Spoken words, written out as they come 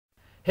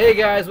Hey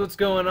guys, what's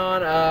going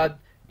on?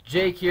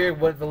 Jake here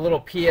with a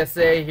little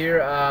PSA here.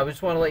 We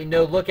just want to let you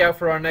know, look out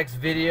for our next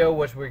video,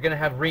 which we're going to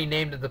have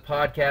renamed the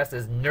podcast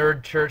as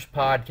Nerd Church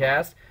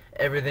Podcast.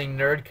 Everything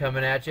nerd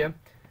coming at you.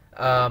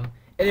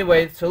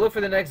 Anyway, so look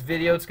for the next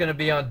video. It's going to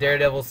be on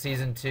Daredevil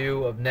Season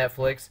 2 of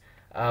Netflix.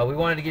 We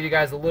wanted to give you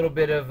guys a little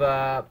bit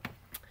of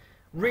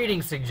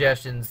reading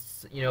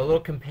suggestions, you know, a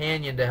little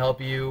companion to help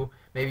you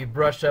maybe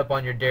brush up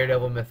on your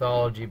Daredevil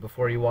mythology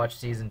before you watch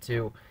Season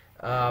 2.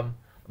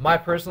 My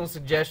personal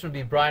suggestion would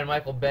be Brian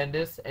Michael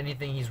Bendis,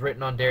 anything he's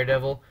written on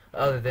Daredevil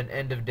other than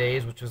End of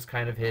Days, which was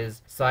kind of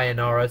his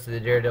sayonara to the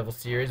Daredevil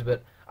series.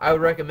 But I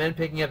would recommend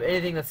picking up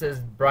anything that says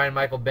Brian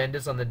Michael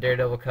Bendis on the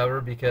Daredevil cover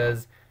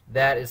because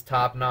that is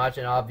top notch,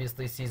 and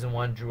obviously Season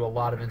 1 drew a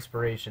lot of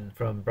inspiration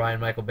from Brian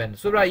Michael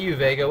Bendis. What about you,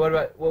 Vega?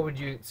 What would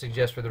you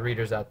suggest for the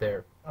readers out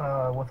there?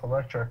 With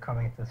Elektra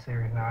coming to the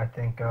series now, I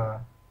think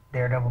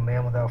Daredevil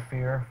Man Without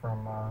Fear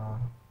from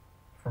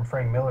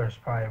Frank Miller is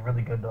probably a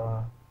really good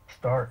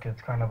start.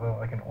 It's kind of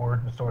like an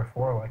origin story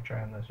for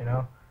Elektra in this, you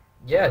know?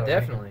 Yeah, So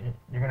definitely.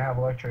 you're gonna have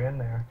Elektra in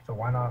there, so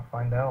why not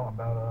find out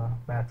about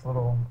Matt's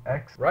little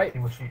ex? Right. See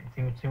what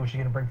she's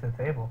gonna bring to the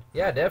table.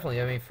 Yeah,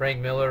 definitely. I mean, Frank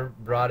Miller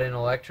brought in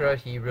Elektra.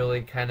 He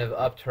really kind of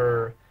upped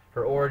her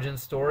origin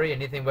story.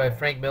 Anything by Yeah.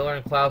 Frank Miller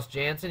and Klaus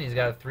Janson. He's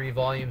got a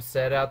 3-volume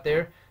set out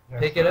there.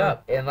 Yes, Pick it sir.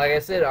 up. And like I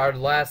said,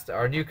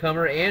 our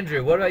newcomer,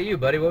 Andrew. What about you,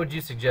 buddy? What would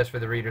you suggest for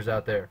the readers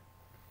out there?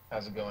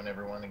 How's it going,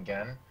 everyone?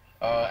 Again,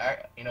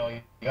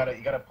 you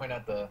gotta point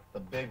out the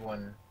big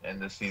one in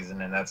this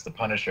season, and that's the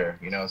Punisher.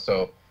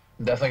 So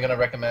I'm definitely gonna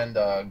recommend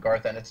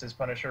Garth Ennis's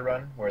Punisher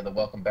run, where the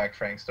Welcome Back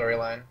Frank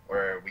storyline,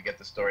 where we get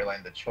the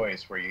storyline The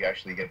Choice, where you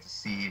actually get to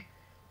see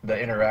the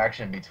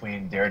interaction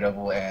between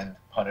Daredevil and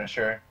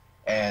Punisher,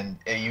 and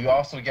you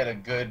also get a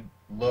good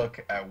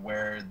look at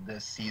where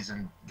this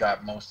season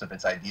got most of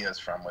its ideas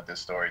from with this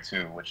story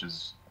too, which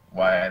is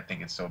why I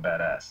think it's so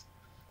badass.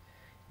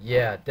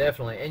 Yeah,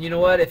 definitely. And you know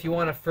what? If you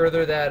want to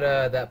further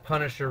that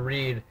Punisher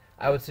read,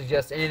 I would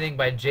suggest anything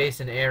by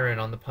Jason Aaron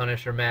on the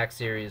Punisher Max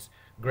series.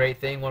 Great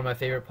thing. One of my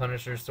favorite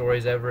Punisher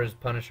stories ever is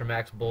Punisher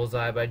Max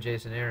Bullseye by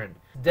Jason Aaron.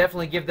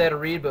 Definitely give that a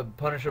read, but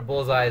Punisher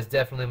Bullseye is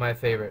definitely my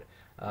favorite.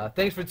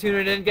 Thanks for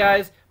tuning in,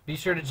 guys. Be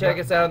sure to check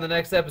us out on the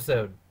next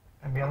episode.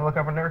 And be on the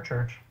lookout for Nerd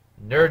Church.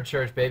 Nerd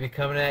Church, baby,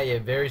 coming at you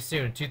very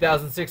soon.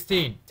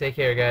 2016. Take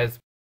care, guys.